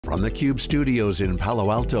From theCUBE studios in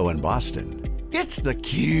Palo Alto and Boston, it's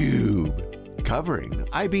theCUBE, covering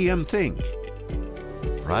IBM Think.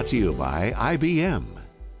 Brought to you by IBM.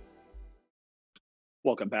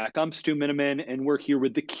 Welcome back. I'm Stu Miniman, and we're here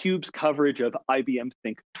with theCUBE's coverage of IBM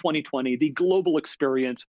Think 2020, the global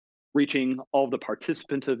experience, reaching all the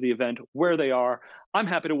participants of the event where they are. I'm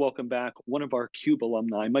happy to welcome back one of our CUBE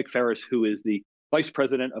alumni, Mike Ferris, who is the Vice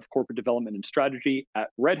President of Corporate Development and Strategy at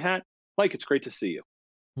Red Hat. Mike, it's great to see you.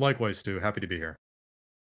 Likewise, Stu. Happy to be here.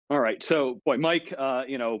 All right, so boy, Mike,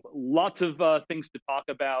 lots of things to talk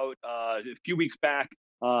about. A few weeks back,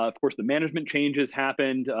 of course, the management changes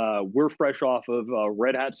happened. We're fresh off of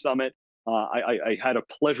Red Hat Summit. I had a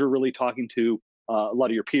pleasure really talking to a lot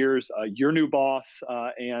of your peers, your new boss,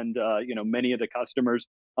 and many of the customers.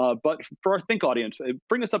 But for our Think audience,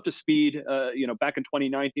 bring us up to speed. Back in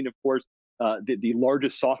 2019, of course, the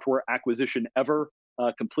largest software acquisition ever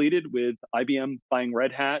completed with IBM buying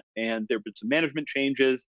Red Hat, and there have been some management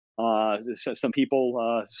changes, some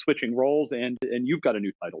people switching roles, and you've got a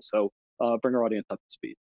new title. So bring our audience up to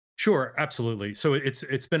speed. Sure, absolutely. So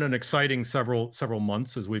it's been an exciting several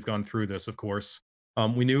months as we've gone through this. Of course,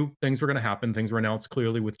 we knew things were going to happen. Things were announced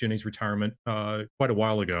clearly with Ginny's retirement quite a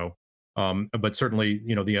while ago. But certainly,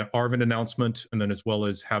 the Arvind announcement, and then as well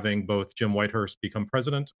as having both Jim Whitehurst become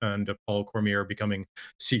president and Paul Cormier becoming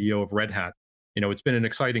CEO of Red Hat. It's been an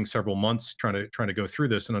exciting several months trying to go through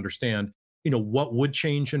this and understand, what would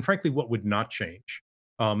change and frankly, what would not change.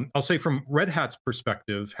 I'll say from Red Hat's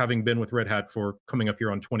perspective, having been with Red Hat for coming up here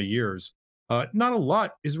on 20 years, not a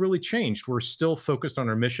lot is really changed. We're still focused on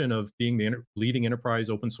our mission of being the leading enterprise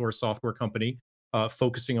open source software company,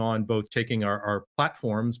 focusing on both taking our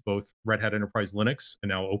platforms, both Red Hat Enterprise Linux and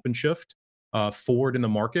now OpenShift, forward in the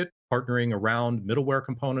market, partnering around middleware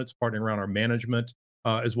components, partnering around our management,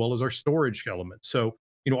 as well as our storage elements. So,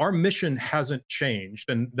 our mission hasn't changed,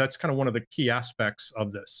 and that's kind of one of the key aspects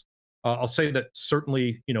of this. I'll say that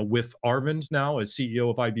certainly, with Arvind now as CEO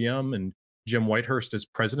of IBM and Jim Whitehurst as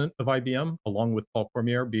president of IBM, along with Paul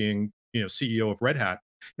Cormier being, CEO of Red Hat,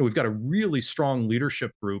 we've got a really strong leadership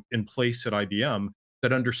group in place at IBM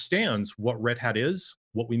that understands what Red Hat is,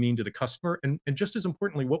 what we mean to the customer, and just as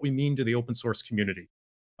importantly, what we mean to the open source community.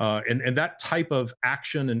 And that type of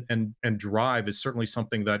action and drive is certainly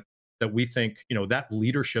something that we think, that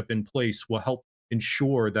leadership in place will help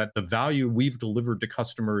ensure that the value we've delivered to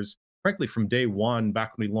customers, frankly, from day one,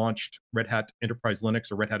 back when we launched Red Hat Enterprise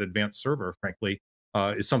Linux or Red Hat Advanced Server, frankly,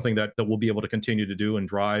 is something that we'll be able to continue to do and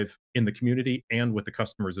drive in the community and with the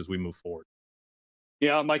customers as we move forward.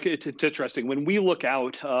 Yeah, Mike, it's interesting. When we look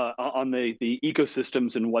out on the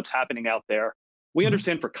ecosystems and what's happening out there, we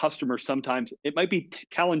understand for customers sometimes it might be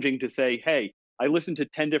challenging to say, hey, I listened to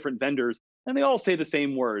 10 different vendors and they all say the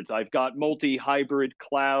same words. I've got multi-hybrid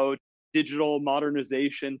cloud, digital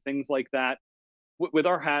modernization, things like that. With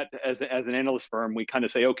our hat as an analyst firm, we kind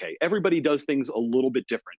of say, okay, everybody does things a little bit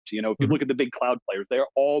different. If you look at the big cloud players, they're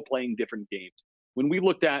all playing different games. When we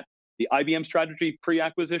looked at the IBM strategy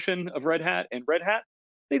pre-acquisition of Red Hat and Red Hat,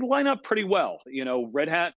 they line up pretty well. Red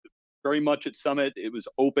Hat, very much at Summit, it was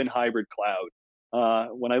open hybrid cloud.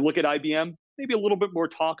 When I look at IBM, maybe a little bit more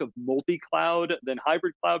talk of multi-cloud than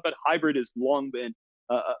hybrid cloud, but hybrid has long been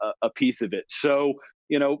a piece of it. So,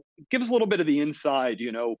 give us a little bit of the inside,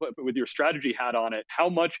 with your strategy hat on it. How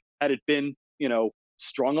much had it been,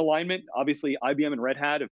 strong alignment? Obviously, IBM and Red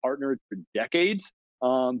Hat have partnered for decades,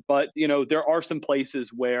 but there are some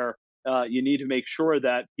places where you need to make sure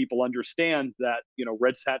that people understand that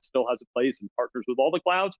Red Hat still has a place and partners with all the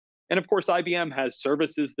clouds. And of course, IBM has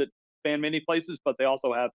services that span many places, but they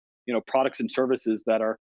also have products and services that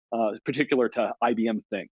are particular to IBM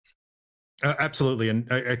things. Absolutely,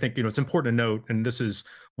 and I think it's important to note, and this is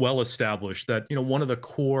well established, that one of the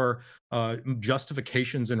core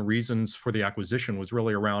justifications and reasons for the acquisition was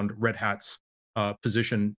really around Red Hat's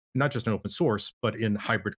position, not just in open source, but in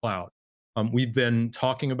hybrid cloud. We've been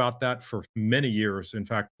talking about that for many years, in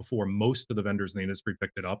fact, before most of the vendors in the industry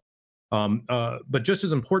picked it up. But just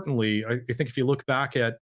as importantly, I think if you look back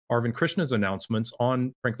at Arvind Krishna's announcements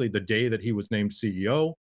on, frankly, the day that he was named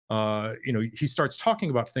CEO, he starts talking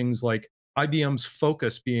about things like IBM's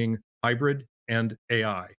focus being hybrid and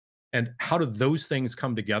AI. And how do those things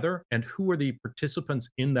come together? And who are the participants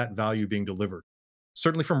in that value being delivered?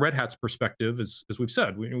 Certainly from Red Hat's perspective, as we've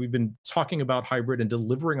said, we've been talking about hybrid and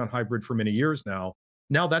delivering on hybrid for many years now.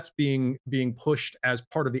 Now that's being pushed as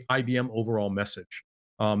part of the IBM overall message.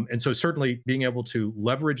 And so certainly being able to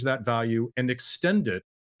leverage that value and extend it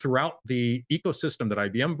throughout the ecosystem that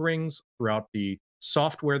IBM brings, throughout the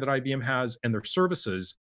software that IBM has and their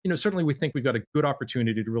services, certainly we think we've got a good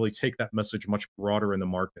opportunity to really take that message much broader in the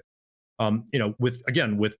market.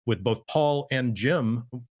 With both Paul and Jim,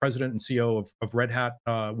 president and CEO of Red Hat,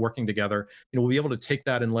 working together, we'll be able to take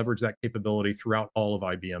that and leverage that capability throughout all of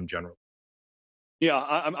IBM generally. Yeah,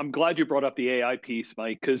 I'm glad you brought up the AI piece,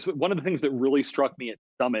 Mike, because one of the things that really struck me at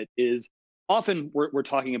Summit is often we're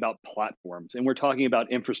talking about platforms and we're talking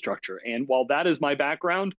about infrastructure. And while that is my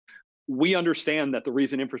background, we understand that the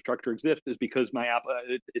reason infrastructure exists is because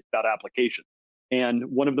it's about application. And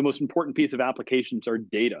one of the most important pieces of applications are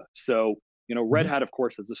data. So, Red Hat, of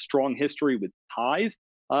course, has a strong history with ties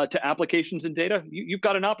to applications and data. You've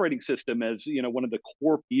got an operating system as one of the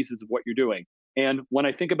core pieces of what you're doing. And when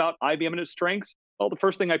I think about IBM and its strengths, well, the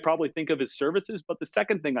first thing I probably think of is services, but the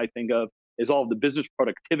second thing I think of is all of the business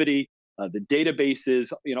productivity, the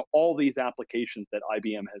databases, all these applications that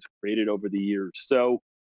IBM has created over the years. So,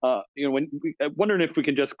 I'm wondering if we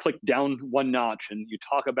can just click down one notch and you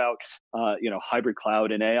talk about, hybrid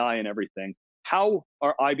cloud and AI and everything. How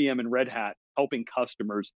are IBM and Red Hat helping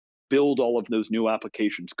customers build all of those new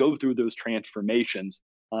applications, go through those transformations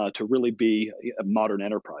to really be modern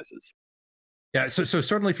enterprises? Yeah, so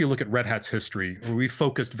certainly if you look at Red Hat's history, we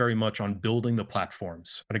focused very much on building the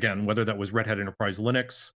platforms. And again, whether that was Red Hat Enterprise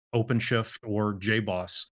Linux, OpenShift, or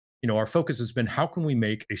JBoss, our focus has been how can we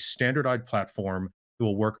make a standardized platform that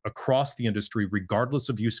will work across the industry, regardless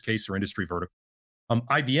of use case or industry vertical.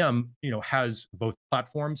 IBM, has both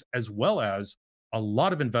platforms as well as a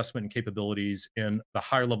lot of investment and capabilities in the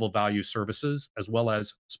higher level value services, as well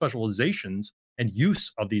as specializations and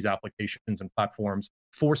use of these applications and platforms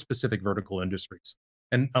for specific vertical industries.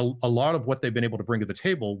 And a lot of what they've been able to bring to the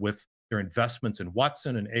table with their investments in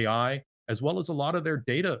Watson and AI, as well as a lot of their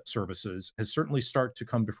data services, has certainly started to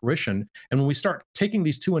come to fruition. And when we start taking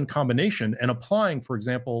these two in combination and applying, for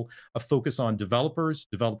example, a focus on developers,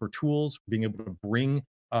 developer tools, being able to bring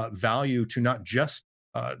value to not just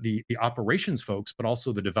the operations folks, but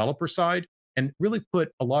also the developer side, and really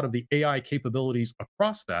put a lot of the AI capabilities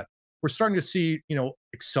across that, we're starting to see,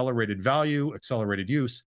 accelerated value, accelerated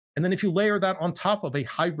use. And then if you layer that on top of a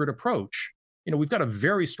hybrid approach, we've got a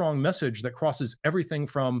very strong message that crosses everything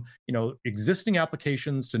from, existing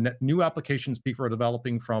applications to net new applications people are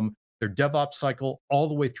developing from their DevOps cycle all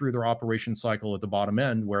the way through their operations cycle at the bottom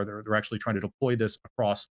end, where they're actually trying to deploy this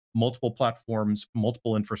across multiple platforms,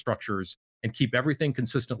 multiple infrastructures, and keep everything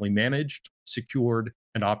consistently managed, secured,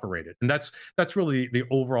 and operated. And that's really the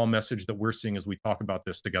overall message that we're seeing as we talk about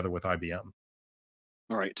this together with IBM.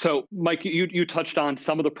 All right. So, Mike, you touched on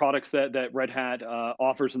some of the products that Red Hat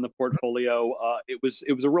offers in the portfolio. It was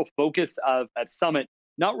a real focus at Summit,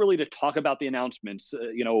 not really to talk about the announcements. A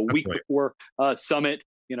That's week right. before Summit,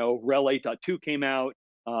 RHEL 8.2 came out.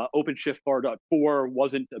 OpenShift 4.4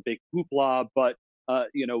 wasn't a big hoopla, but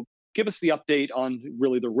give us the update on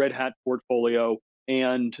really the Red Hat portfolio,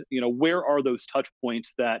 and where are those touch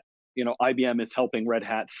points that IBM is helping Red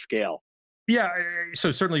Hat scale. Yeah,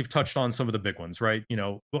 so certainly you've touched on some of the big ones, right?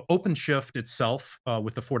 OpenShift itself,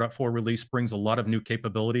 with the 4.4 release, brings a lot of new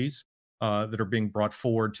capabilities that are being brought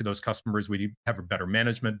forward to those customers. We have a better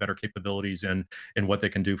management, better capabilities in what they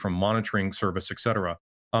can do from monitoring service, et cetera.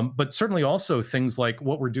 But certainly also things like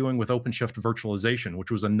what we're doing with OpenShift virtualization,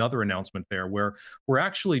 which was another announcement there, where we're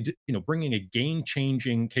actually bringing a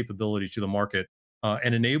game-changing capability to the market,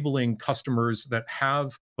 and enabling customers that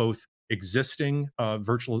have both existing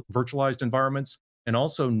virtualized environments and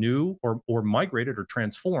also new or migrated or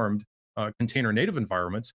transformed container native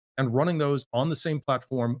environments, and running those on the same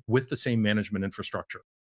platform with the same management infrastructure.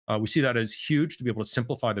 We see that as huge to be able to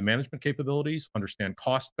simplify the management capabilities, understand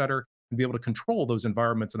cost better, and be able to control those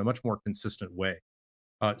environments in a much more consistent way.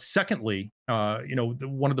 Secondly,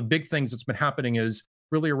 one of the big things that's been happening is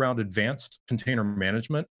really around advanced container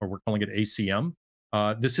management, or we're calling it ACM.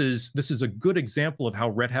 This is a good example of how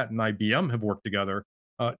Red Hat and IBM have worked together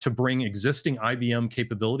to bring existing IBM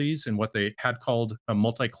capabilities in what they had called a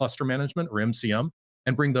multi-cluster management, or MCM,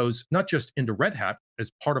 and bring those not just into Red Hat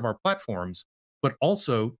as part of our platforms, but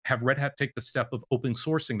also have Red Hat take the step of open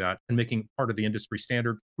sourcing that and making it part of the industry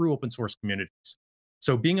standard through open source communities.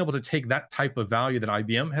 So being able to take that type of value that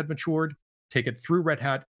IBM had matured, take it through Red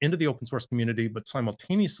Hat into the open source community, but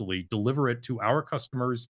simultaneously deliver it to our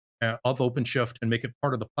customers of OpenShift and make it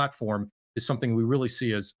part of the platform, is something we really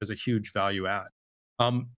see as a huge value add.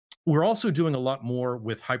 We're also doing a lot more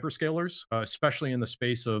with hyperscalers, especially in the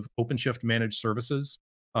space of OpenShift managed services.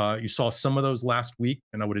 You saw some of those last week,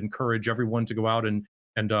 and I would encourage everyone to go out and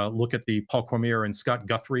look at the Paul Cormier and Scott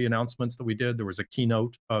Guthrie announcements that we did. There was a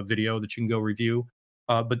keynote video that you can go review.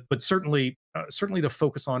 But certainly the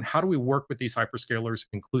focus on how do we work with these hyperscalers,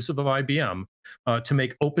 inclusive of IBM, to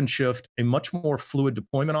make OpenShift a much more fluid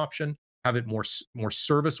deployment option, have it more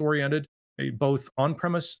service oriented, both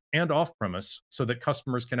on-premise and off-premise, so that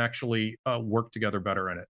customers can actually work together better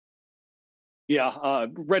in it. Yeah,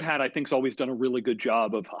 Red Hat, I think, has always done a really good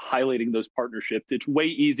job of highlighting those partnerships. It's way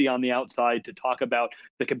easy on the outside to talk about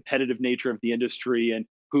the competitive nature of the industry and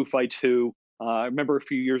who fights who. I remember a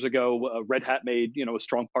few years ago, Red Hat made a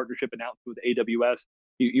strong partnership announcement with AWS.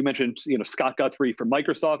 You mentioned Scott Guthrie from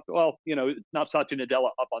Microsoft. Well, it's not Satya Nadella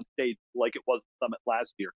up on stage like it was at the summit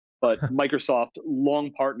last year, but Microsoft,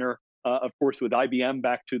 long partner, of course, with IBM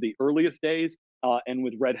back to the earliest days, and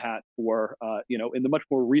with Red Hat for in the much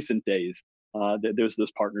more recent days. There's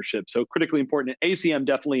this partnership. So critically important. ACM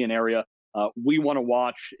definitely an area we want to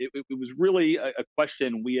watch. It was really a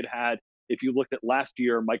question we had. If you looked at last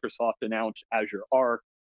year, Microsoft announced Azure Arc.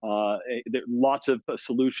 There lots of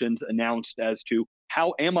solutions announced as to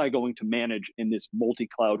how am I going to manage in this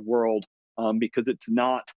multi-cloud world, because it's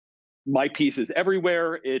not my pieces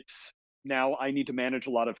everywhere. It's now I need to manage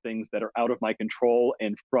a lot of things that are out of my control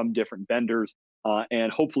and from different vendors.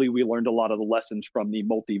 And hopefully we learned a lot of the lessons from the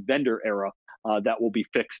multi-vendor era that will be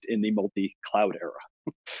fixed in the multi-cloud era.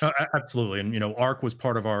 Absolutely, and Arc was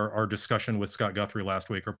part of our discussion with Scott Guthrie last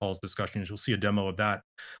week, or Paul's discussion. You'll see a demo of that,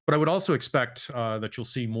 but I would also expect that you'll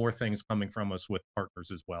see more things coming from us with partners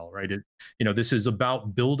as well, right? This is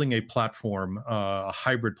about building a platform, a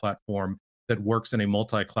hybrid platform that works in a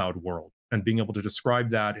multi-cloud world, and being able to describe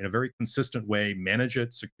that in a very consistent way, manage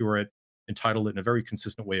it, secure it, entitle it in a very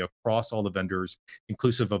consistent way across all the vendors,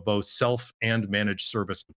 inclusive of both self and managed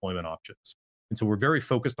service deployment options. And so we're very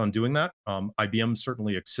focused on doing that. IBM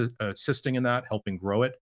certainly assisting in that, helping grow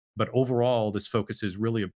it. But overall, this focus is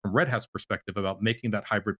really, from Red Hat's perspective, about making that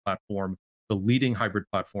hybrid platform the leading hybrid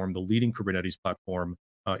platform, the leading Kubernetes platform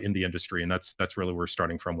in the industry. And that's really where we're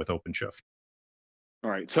starting from with OpenShift.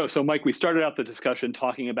 All right. So Mike, we started out the discussion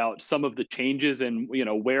talking about some of the changes and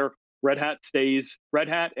where Red Hat stays Red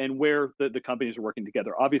Hat and where the companies are working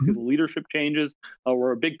together. Obviously, the leadership changes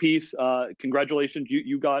were a big piece. Congratulations,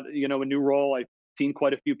 you got a new role. I've seen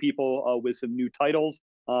quite a few people with some new titles,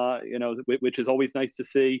 which is always nice to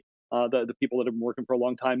see. The people that have been working for a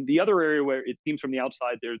long time. The other area where it seems from the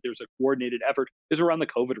outside there's a coordinated effort is around the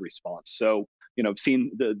COVID response. So I've seen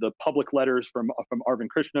the public letters from Arvind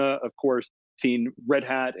Krishna, of course, seen Red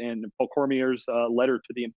Hat and Paul Cormier's letter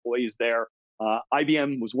to the employees there.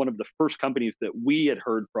 IBM was one of the first companies that we had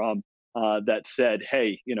heard from that said,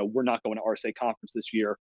 hey, we're not going to RSA conference this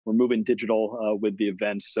year. We're moving digital with the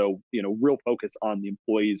events. So, real focus on the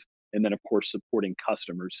employees and then, of course, supporting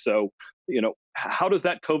customers. So, how does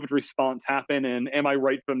that COVID response happen? And am I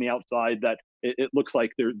right from the outside that it looks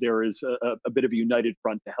like there is a bit of a united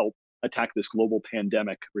front to help attack this global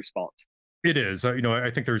pandemic response? It is.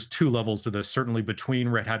 I think there's two levels to this. Certainly between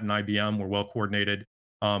Red Hat and IBM, we're well coordinated.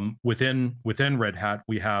 Within Red Hat,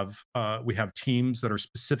 we have teams that are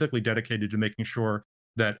specifically dedicated to making sure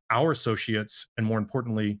that our associates, and more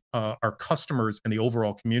importantly, our customers and the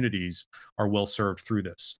overall communities, are well served through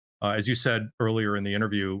this. As you said earlier in the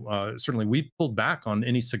interview, certainly we've pulled back on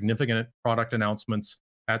any significant product announcements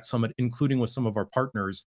at Summit, including with some of our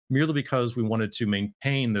partners, merely because we wanted to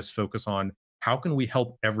maintain this focus on how can we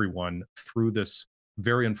help everyone through this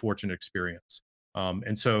very unfortunate experience.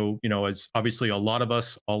 And so, as obviously all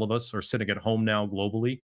of us are sitting at home now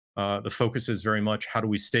globally, the focus is very much how do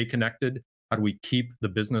we stay connected? How do we keep the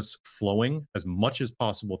business flowing as much as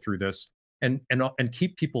possible through this, and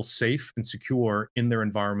keep people safe and secure in their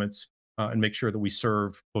environments, and make sure that we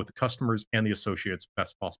serve both the customers and the associates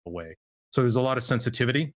best possible way. So there's a lot of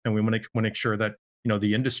sensitivity, and we want to make sure that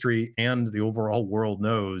the industry and the overall world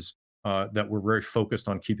knows that we're very focused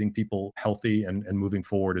on keeping people healthy and moving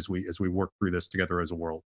forward as we work through this together as a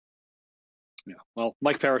world. Yeah. Well,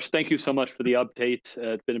 Mike Ferris, thank you so much for the update.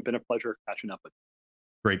 It's been a pleasure catching up with you.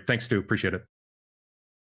 Great. Thanks, Stu. Appreciate it.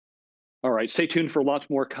 All right. Stay tuned for lots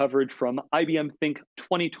more coverage from IBM Think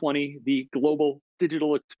 2020, the global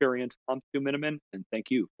digital experience. I'm Stu Miniman, and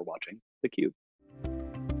thank you for watching theCUBE.